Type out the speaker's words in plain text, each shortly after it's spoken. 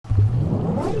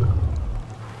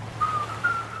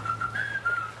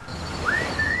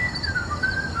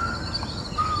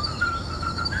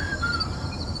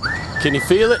Can you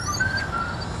feel it?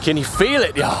 Can you feel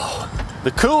it, y'all? The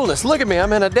coolness. Look at me,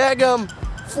 I'm in a daggum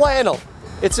flannel.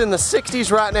 It's in the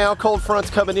 60s right now, cold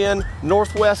front's coming in,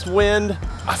 northwest wind.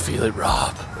 I feel it,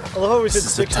 Rob. I love how we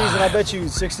said 60s, and I bet you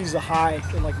 60s is a high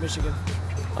in like Michigan.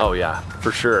 Oh yeah,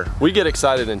 for sure. We get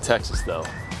excited in Texas though,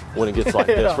 when it gets like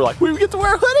this. We're like, we get to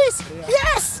wear hoodies,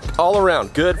 yes! All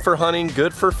around, good for hunting,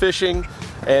 good for fishing.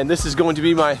 And this is going to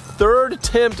be my third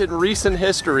attempt in recent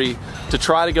history to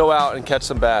try to go out and catch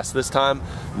some bass. This time,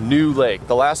 new lake.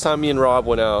 The last time me and Rob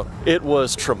went out, it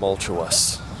was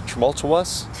tumultuous.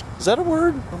 Tumultuous? Is that a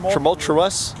word?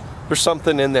 Tumultuous? There's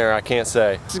something in there I can't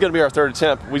say. This is gonna be our third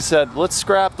attempt. We said, let's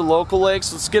scrap the local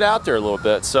lakes, let's get out there a little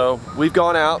bit. So we've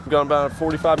gone out, gone about a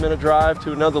 45-minute drive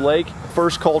to another lake.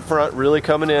 First cold front really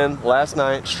coming in last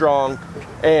night, strong,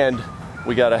 and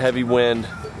we got a heavy wind.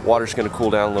 Water's gonna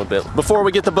cool down a little bit. Before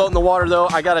we get the boat in the water though,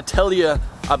 I gotta tell you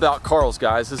about Karl's,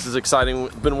 guys. This is exciting.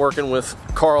 We've been working with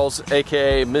Karl's,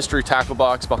 AKA Mystery Tackle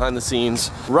Box, behind the scenes.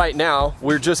 Right now,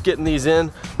 we're just getting these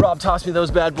in. Rob tossed me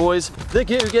those bad boys. They're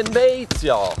getting baits,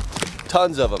 y'all.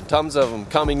 Tons of them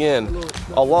coming in,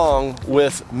 along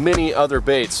with many other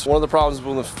baits. One of the problems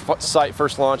when the site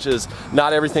first launched is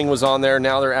not everything was on there.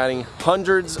 Now they're adding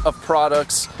hundreds of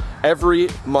products every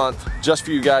month just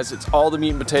for you guys. It's all the meat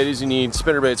and potatoes you need: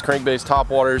 spinnerbaits, crankbaits,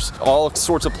 topwaters, all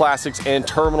sorts of plastics and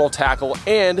terminal tackle.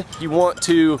 And if you want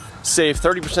to save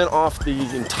 30% off the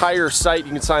entire site,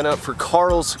 you can sign up for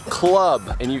Karl's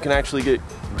Club, and you can actually get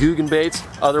googan baits,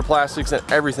 other plastics, and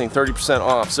everything 30%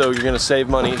 off. So you're gonna save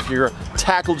money. If you're a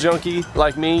tackle junkie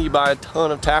like me, you buy a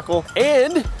ton of tackle.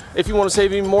 And if you want to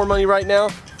save even more money right now,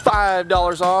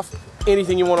 $5 off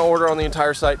anything you want to order on the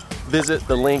entire site. Visit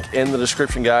the link in the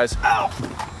description, guys. Ow!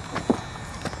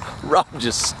 Rob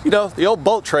just, you know, the old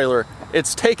boat trailer,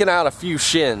 it's taken out a few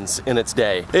shins in its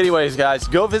day. Anyways, guys,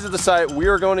 go visit the site. We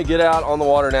are going to get out on the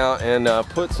water now and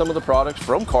put some of the products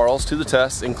from Karl's to the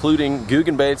test, including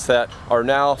googan baits that are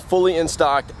now fully in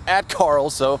stock at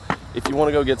Karl's. So if you want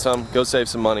to go get some, go save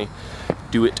some money,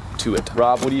 do it to it.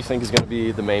 Rob, what do you think is going to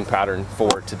be the main pattern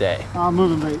for today?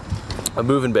 Moving bait. A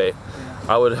moving bait.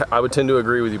 I would tend to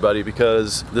agree with you, buddy,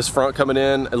 because this front coming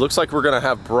in, it looks like we're gonna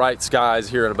have bright skies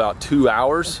here in about 2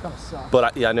 hours.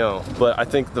 But yeah, I know. But I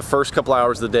think the first couple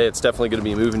hours of the day, it's definitely gonna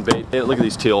be moving bait. Hey, look at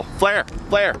these teal. Flare,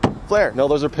 flare, flare. No,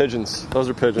 those are pigeons. Those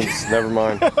are pigeons. Never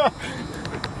mind.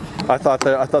 I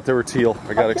thought they were teal.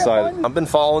 I got excited. I've been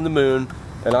following the moon,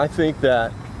 and I think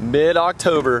that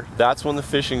mid-October, that's when the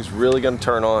fishing's really gonna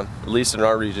turn on, at least in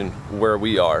our region where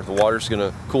we are. The water's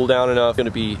gonna cool down enough,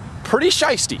 gonna be pretty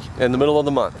shiesty in the middle of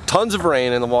the month. Tons of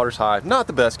rain and the water's high. Not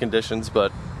the best conditions,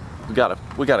 but we gotta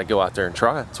go out there and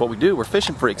try it. That's what we do. We're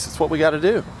fishing freaks. It's what we gotta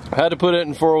do. I had to put it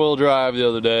in 4-wheel drive the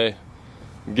other day,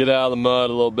 get out of the mud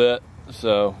a little bit.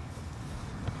 So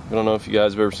I don't know if you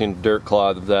guys have ever seen a dirt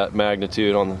clod of that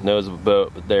magnitude on the nose of a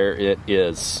boat, but there it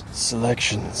is.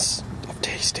 Selections of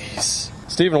tasties.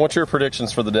 Steven, what's your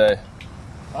predictions for the day?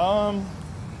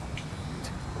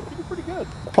 Pretty good.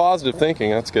 Positive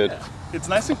thinking, that's good. Yeah. It's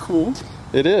nice and cool.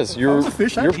 It is. You're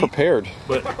prepared.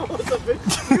 But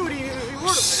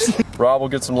Rob will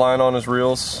get some line on his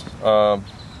reels.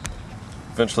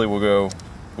 Eventually we'll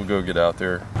go get out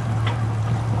there.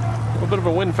 A little bit of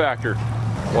a wind factor.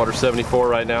 Water 74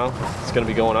 right now. It's going to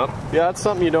be going up. Yeah, that's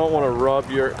something you don't want to rub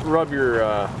your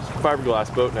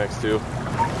fiberglass boat next to.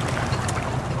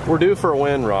 We're due for a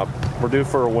win, Rob. We're due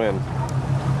for a win.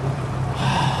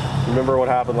 Remember what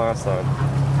happened last time?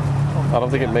 I don't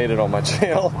think it made it on my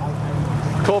channel.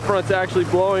 Cold front's actually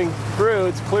blowing through.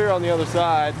 It's clear on the other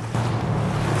side.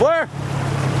 Flare!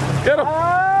 Get him!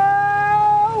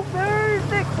 Oh, very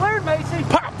cleared, Macy.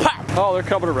 Pop, pop! Oh, they're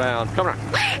coming around. Come around.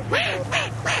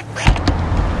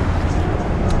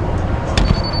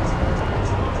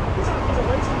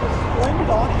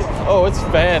 Oh, it's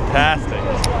fantastic.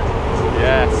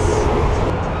 Yes.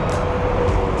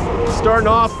 Starting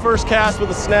off first cast with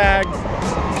a snag.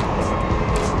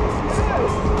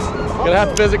 Gonna have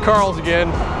to visit Karl's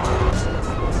again.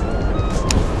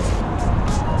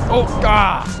 Oh,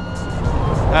 God.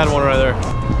 I had one right there.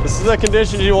 This is the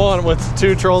condition you want with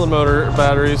 2 trolling motor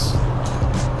batteries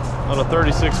on a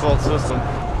 36-volt system.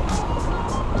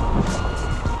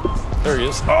 There he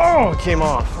is. Oh, it came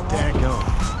off. Daggone.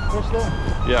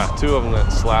 Yeah, 2 of them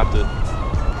that slapped it.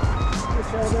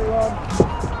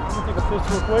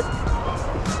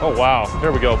 Oh, wow.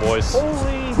 Here we go, boys.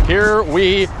 Holy. Here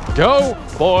we go,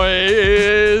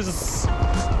 boys.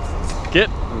 Get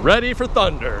ready for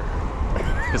thunder,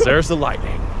 because there's the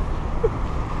lightning.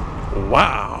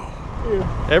 Wow.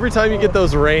 Every time you get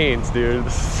those rains, dude,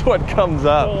 this is what comes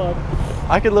up.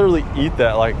 I could literally eat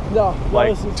that like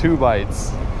 2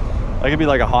 bites. I could be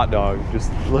like a hot dog.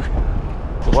 Just look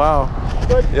Wow.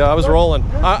 Yeah, I was rolling.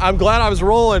 I'm glad I was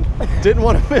rolling. Didn't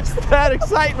want to miss that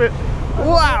excitement.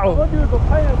 Wow.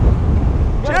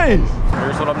 Jeez.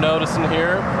 Here's what I'm noticing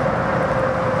here.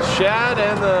 Shad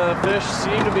and the fish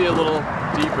seem to be a little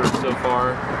deeper so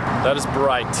far. That is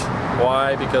bright.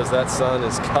 Why? Because that sun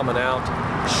is coming out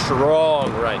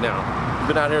strong right now. We've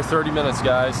been out here 30 minutes,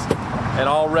 guys, and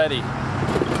already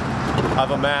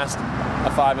I've amassed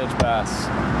a 5-inch bass.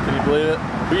 Can you believe it?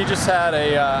 We just had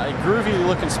a groovy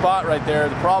looking spot right there.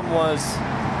 The problem was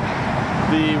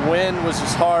the wind was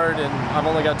just hard, and I've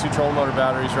only got 2 trolling motor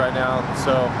batteries right now,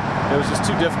 so it was just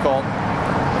too difficult.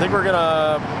 I think we're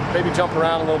gonna maybe jump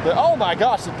around a little bit. Oh my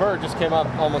gosh, the bird just came up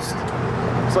almost,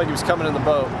 looks like he was coming in the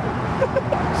boat.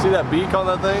 See that beak on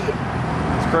that thing?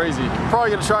 It's crazy. Probably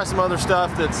gonna try some other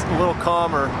stuff that's a little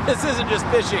calmer. This isn't just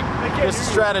fishing, this is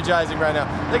strategizing right now.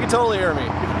 They can totally hear me.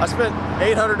 I spent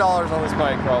 $800 on this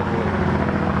mic probably.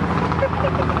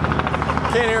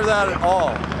 Can't hear that at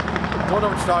all. Don't know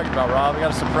what you're talking about, Rob. We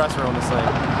got a suppressor on this thing.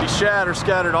 These shad are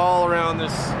scattered all around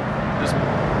this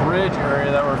bridge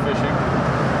area that we're fishing.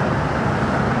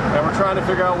 And we're trying to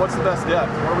figure out what's the best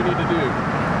depth. What do we need to do?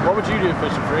 What would you do,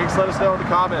 fishing freaks? Let us know in the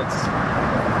comments.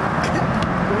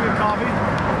 Go get coffee.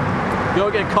 Go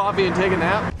get coffee and take a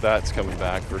nap? That's coming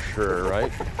back for sure,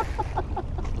 right?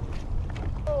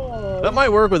 That might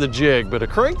work with a jig, but a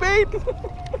crankbait?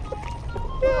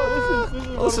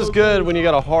 This is good when you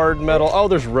got a hard metal. Oh,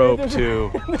 there's rope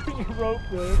too. There's rope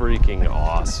there. Freaking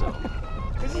awesome.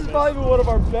 This is probably one of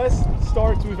our best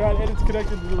starts we've had, and it's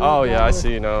connected to the Oh yeah, I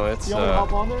see. No, it's. You want to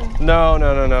hop on there? No.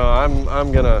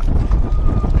 I'm gonna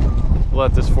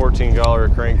let this $14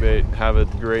 crankbait have a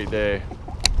great day,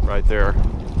 right there.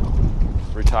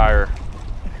 Retire.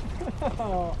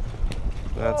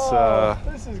 That's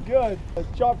This is good.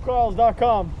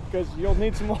 Chopcarls.com, because you'll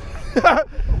need some more.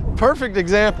 Perfect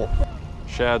example.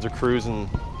 Shads are cruising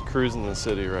the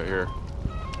city right here.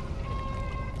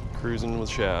 Cruising with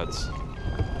shads.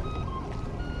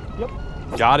 Yep.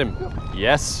 Got him. Yep.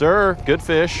 Yes, sir. Good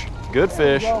fish. Good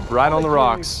fish. Right on the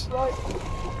rocks. Right.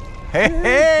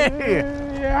 Hey!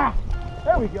 Yeah.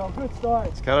 There we go. Good start.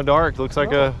 It's kind of dark. Looks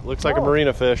like a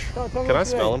marina fish. Can I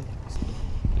smell him?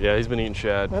 Yeah, he's been eating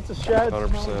shad. That's a shad. 100%.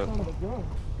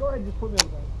 Go ahead and just put me in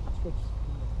the bag.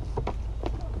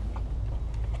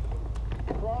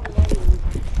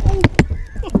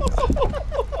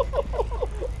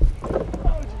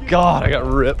 God, I got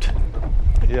ripped.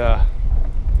 Yeah.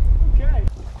 Okay.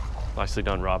 Nicely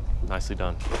done, Rob. Nicely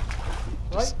done.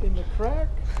 Right in the crack.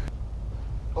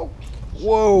 Oh.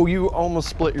 Whoa, you almost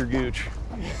split your gooch.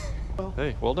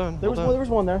 Hey, well done. There was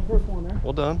one there. There was one there.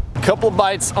 Well done. Couple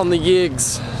bites on the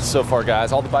yigs so far,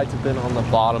 guys. All the bites have been on the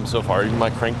bottom so far. Even my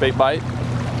crankbait bite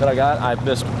that I got, I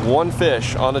missed one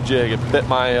fish on a jig. It bit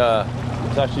my, I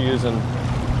was actually using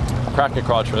a crack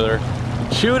crawler trailer.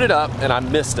 Chewed it up and I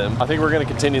missed him. I think we're gonna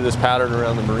continue this pattern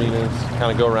around the marinas,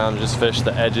 kind of go around and just fish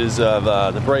the edges of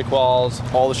the break walls.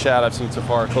 All the shad I've seen so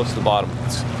far close to the bottom.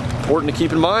 It's important to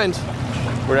keep in mind.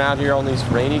 We're out here on these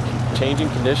rainy, changing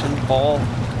condition, fall,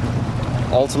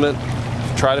 ultimate,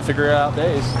 try to figure it out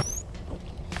days.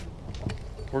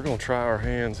 We're gonna try our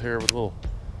hands here with a little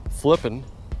flipping.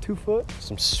 2 foot.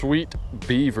 Some sweet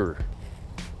beaver.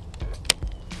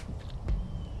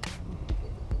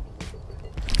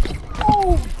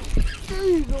 Oh,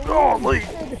 Golly.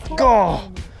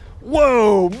 God.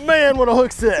 Whoa, man, what a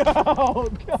hook set. Oh,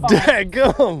 God.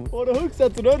 Dadgum. What a hook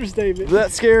set's an understatement. Did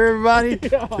that scare everybody?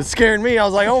 Yeah. It scared me. I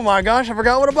was like, oh my gosh, I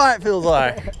forgot what a bite feels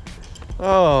like.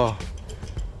 Oh,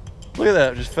 look at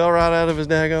that. Just fell right out of his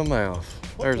daggum mouth.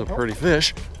 There's a pretty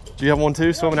fish. Do you have one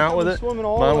too, swimming out with it? Mine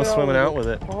was swimming out with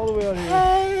it. All the way out here.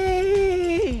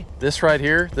 Hey! This right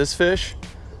here, this fish,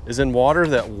 is in water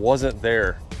that wasn't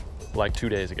there like 2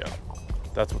 days ago.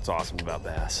 That's what's awesome about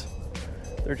bass.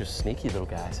 They're just sneaky little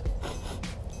guys.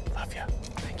 Love ya.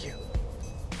 Thank you.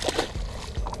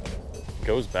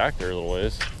 Goes back there a little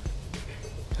ways.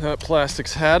 That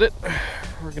plastic's had it.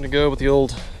 We're gonna go with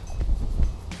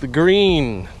the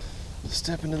green.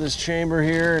 Step into this chamber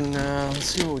here and let's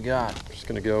see what we got. Just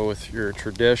gonna go with your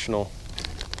traditional.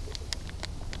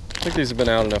 I think these have been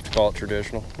out enough to call it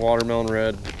traditional. Watermelon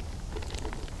red,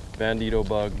 bandito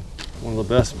bug. One of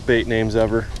the best bait names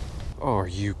ever. Oh, are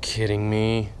you kidding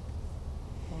me?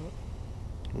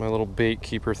 My little bait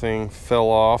keeper thing fell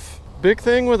off. Big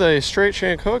thing with a straight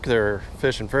shank hook there,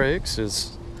 fishing freaks,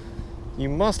 is you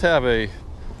must have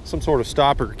some sort of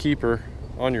stopper keeper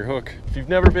on your hook. If you've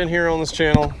never been here on this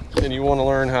channel and you want to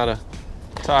learn how to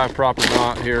tie a proper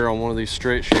knot here on one of these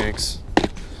straight shanks,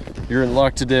 you're in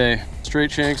luck today.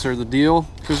 Straight shanks are the deal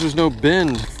because there's no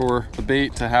bend for the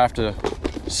bait to have to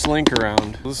slink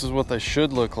around. This is what they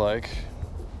should look like.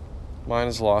 Mine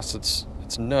has lost its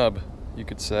nub, you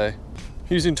could say.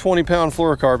 Using 20-pound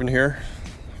fluorocarbon here.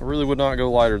 I really would not go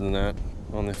lighter than that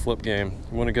on the flip game.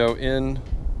 You want to go in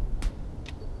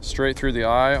straight through the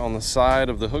eye on the side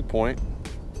of the hook point,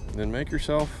 then make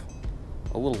yourself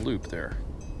a little loop there.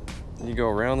 You go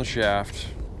around the shaft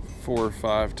 4 or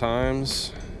 5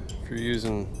 times. If you're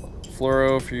using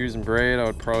fluoro, if you're using braid, I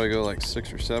would probably go like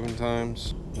 6 or 7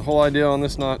 times. The whole idea on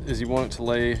this knot is you want it to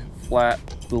lay flat.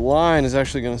 The line is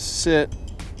actually going to sit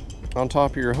on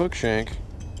top of your hook shank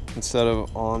instead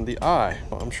of on the eye.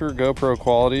 I'm sure GoPro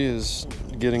quality is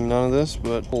getting none of this,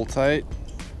 but pull tight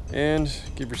and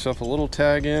give yourself a little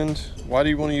tag end. Why do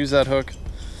you want to use that hook?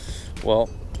 Well,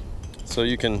 so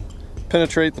you can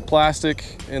penetrate the plastic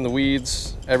and the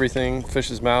weeds, everything,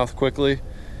 fish's mouth quickly.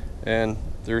 And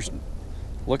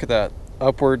look at that,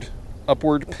 upward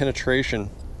penetration.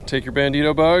 Take your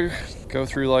bandito bug, go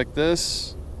through like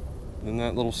this, and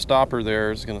that little stopper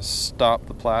there is gonna stop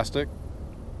the plastic,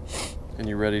 and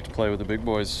you're ready to play with the big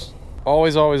boys.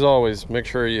 Always, always, always make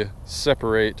sure you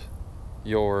separate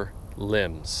your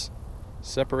limbs.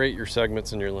 Separate your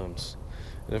segments and your limbs.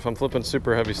 And if I'm flipping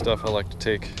super heavy stuff, I like to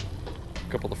take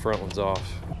a couple of the front ones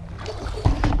off.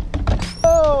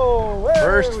 Oh,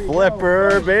 first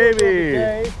flipper, first baby.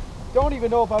 Flipper. Don't even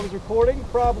know if I was recording.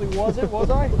 Probably wasn't, was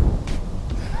I?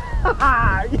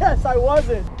 Yes, I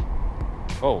wasn't.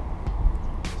 Oh.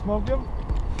 Smoked him.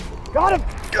 Got him.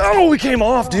 Oh, we came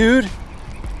off, dude.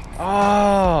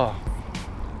 Ah.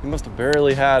 He must have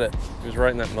barely had it. He was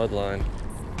right in that mud line.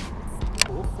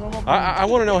 I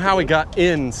want to know how he got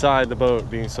inside the boat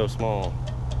being so small.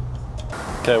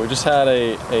 Okay, we just had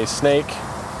a snake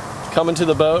come into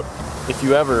the boat. If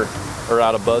you ever are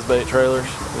out of buzzbait trailers,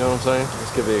 you know what I'm saying?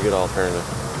 This could be a good alternative.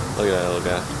 Look at that little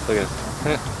guy. Look at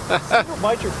him. Don't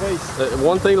bite your face.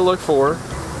 One thing to look for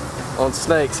on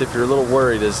snakes, if you're a little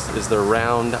worried, is their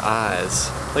round eyes.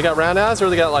 They got round eyes or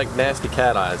they got like nasty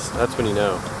cat eyes. That's when you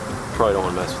know. Probably don't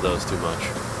want to mess with those too much.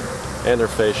 And their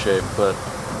face shape, but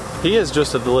he is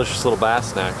just a delicious little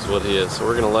bass snack is what he is. So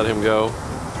we're gonna let him go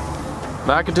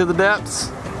back into the depths.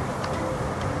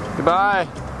 Goodbye.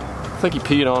 I think he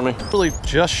peed on me. Really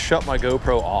just shut my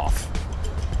GoPro off.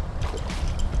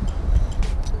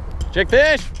 Jig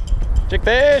fish! Jig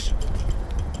fish!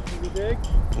 Is he big?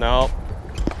 No.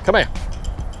 Come here.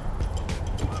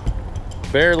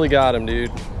 Barely got him,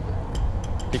 dude.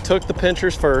 He took the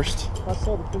pinchers first. I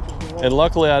saw the pinchers. And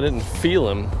luckily I didn't feel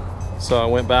him. So I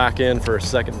went back in for a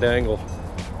second dangle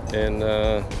and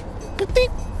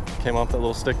came off that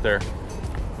little stick there.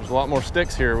 There's a lot more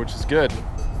sticks here, which is good.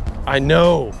 I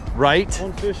know, right?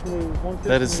 One fish move, one fish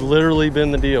That has move. literally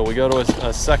been the deal. We go to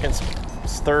a second,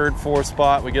 third, fourth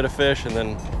spot, we get a fish, and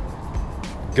then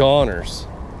goners.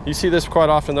 You see this quite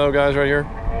often though, guys, right here?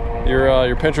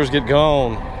 Your pinchers get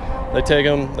gone. They take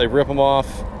them, they rip them off,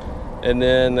 and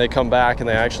then they come back and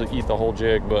they actually eat the whole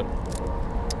jig, but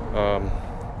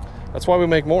that's why we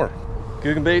make more.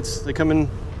 Googan baits, they come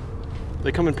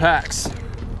in packs.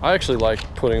 I actually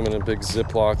like putting them in a big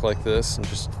Ziploc like this and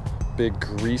just big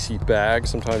greasy bag.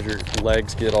 Sometimes your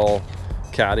legs get all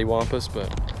cattywampus,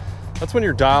 but that's when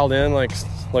you're dialed in like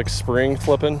spring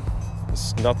flipping.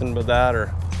 It's nothing but that,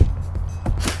 or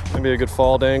maybe a good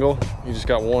fall dangle. You just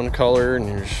got one color and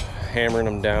you're just hammering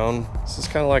them down. This is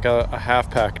kind of like a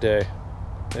half pack day,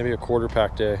 maybe a quarter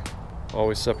pack day.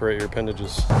 Always separate your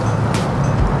appendages.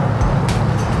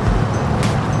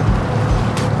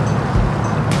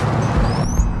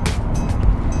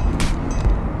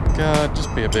 God,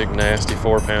 just be a big nasty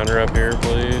 4-pounder up here,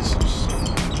 please. Just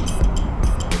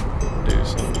do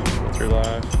something with your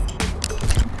life.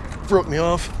 Broke me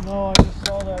off. No, I just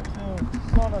saw that too.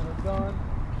 Son of a gun.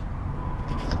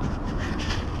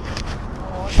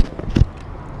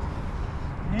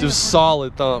 Just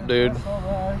solid thump, dude. I saw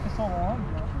that. I saw the line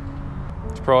drop.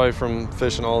 It's probably from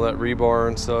fishing all that rebar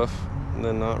and stuff and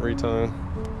then not retying.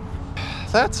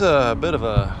 That's a bit of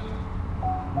a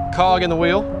cog in the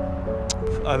wheel.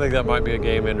 I think that might be a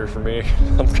game ender for me.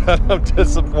 I'm kind of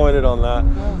disappointed on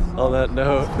that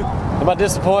note. Am I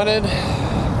disappointed?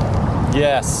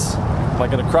 Yes. Am I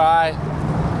gonna cry?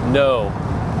 No.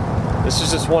 This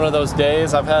is just one of those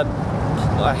days. I've had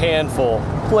a handful,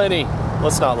 plenty.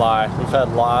 Let's not lie. We've had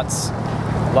lots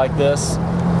like this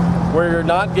where you're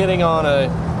not getting on a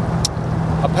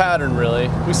pattern really.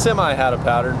 We semi had a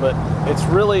pattern, but it's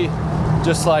really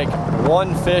just like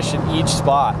one fish in each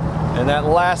spot. And that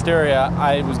last area,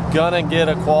 I was gonna get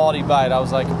a quality bite. I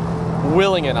was like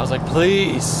willing it. I was like,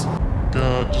 please.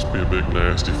 God, just be a big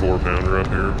nasty 4-pounder up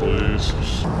here, please.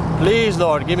 Please,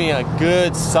 Lord, give me a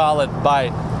good solid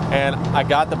bite. And I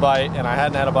got the bite, and I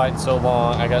hadn't had a bite in so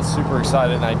long. I got super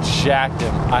excited and I jacked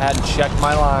him. I hadn't checked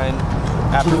my line.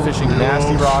 after fishing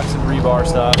nasty rocks and rebar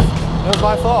stuff. It was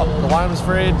my fault. The line was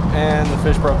frayed and the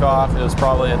fish broke off. It was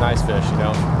probably a nice fish, you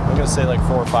know. I'm gonna say like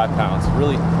 4 or 5 pounds.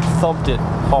 Really thumped it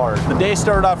hard. The day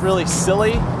started off really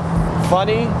silly,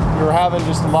 funny. We were having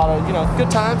just a lot of, you know,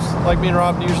 good times like me and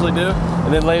Rob usually do.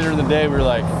 And then later in the day we were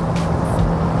like,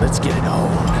 let's get it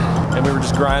home. And we were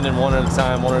just grinding one at a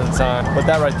time. But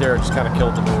that right there just kind of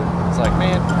killed the mood. It's like,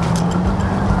 man,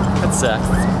 that sucks.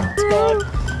 It's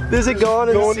gone. Is it gone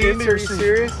in the sea? Are you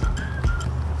serious?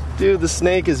 Dude, the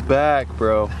snake is back,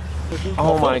 bro.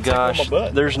 Oh my gosh,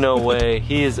 there's no way.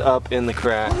 He is up in the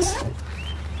cracks.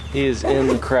 He is in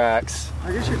the cracks.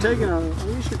 I guess you're taking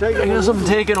I'm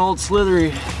taking old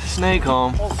slithery snake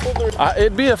home.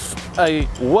 It'd be a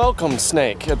welcome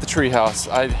snake at the treehouse.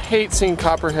 I hate seeing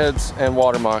copperheads and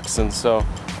water moccasins, so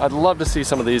I'd love to see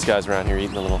some of these guys around here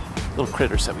eating the little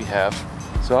critters that we have.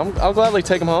 So I'll gladly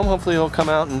take him home. Hopefully he'll come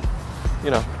out and, you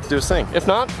know, do his thing. If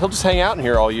not, he'll just hang out in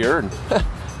here all year and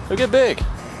he'll get big.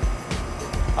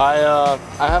 I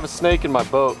have a snake in my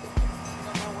boat.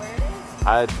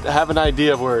 I have an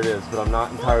idea of where it is, but I'm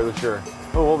not entirely sure.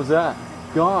 Oh, what was that?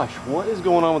 Gosh, what is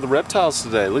going on with the reptiles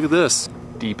today? Look at this.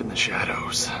 Deep in the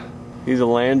shadows. He's a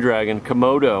land dragon,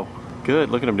 Komodo.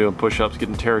 Good, look at him doing push-ups,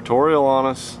 getting territorial on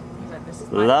us.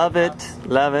 Love it,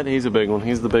 love it. He's a big one.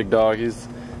 He's the big dog. He's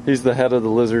the head of the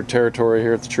lizard territory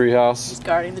here at the treehouse. He's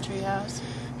guarding the treehouse.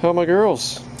 How are my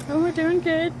girls? Oh, we're doing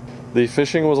good. The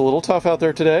fishing was a little tough out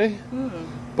there today,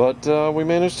 but we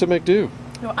managed to make do.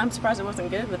 Well, I'm surprised it wasn't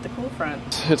good with the cool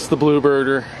front. It's the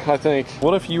bluebirder, I think.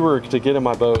 What if you were to get in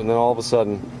my boat and then all of a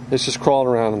sudden it's just crawling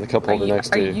around in the cup holder next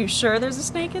to you? Are you sure there's a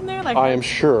snake in there? Like, I am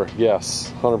sure,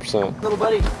 yes, 100%. Little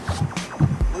buddy,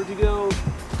 where'd you go?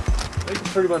 They can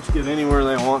pretty much get anywhere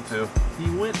they want to. He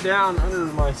went down under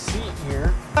my seat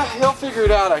here. He'll figure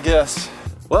it out, I guess.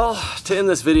 Well, to end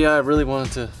this video, I really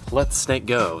wanted to let the snake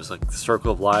go. It was like the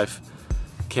circle of life.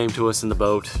 Came to us in the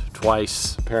boat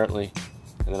twice, apparently.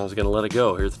 And then I was gonna let it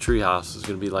go here at the treehouse. It was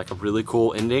gonna be like a really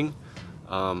cool ending.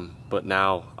 But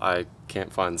now I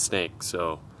can't find the snake,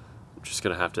 so I'm just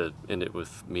gonna have to end it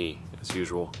with me, as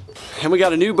usual. And we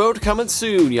got a new boat coming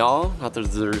soon, y'all. Not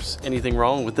that there's anything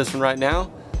wrong with this one right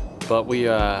now, but we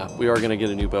are gonna get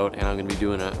a new boat, and I'm gonna be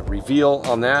doing a reveal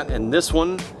on that. And this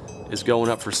one is going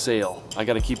up for sale. I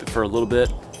gotta keep it for a little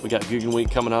bit. We got Googan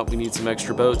Week coming up. We need some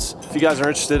extra boats. If you guys are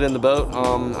interested in the boat,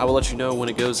 I will let you know when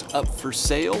it goes up for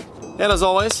sale. And as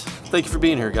always, thank you for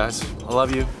being here, guys. I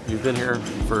love you. You've been here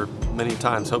for many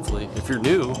times, hopefully. If you're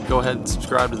new, go ahead and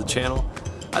subscribe to the channel.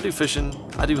 I do fishing,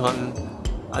 I do hunting,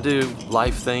 I do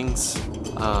life things.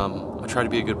 I try to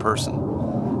be a good person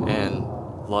and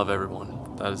love everyone.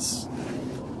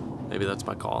 Maybe that's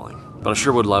my calling. But I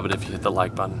sure would love it if you hit the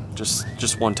like button,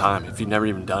 just one time. If you've never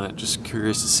even done it, just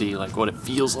curious to see like what it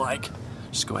feels like,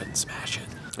 just go ahead and smash it.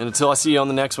 And until I see you on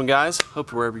the next one, guys,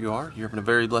 hope wherever you are, you're having a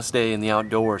very blessed day in the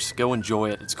outdoors. Go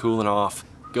enjoy it, it's cooling off.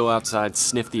 Go outside,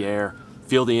 sniff the air,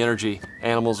 feel the energy.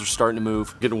 Animals are starting to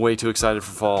move. Getting way too excited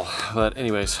for fall. But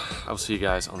anyways, I will see you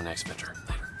guys on the next adventure.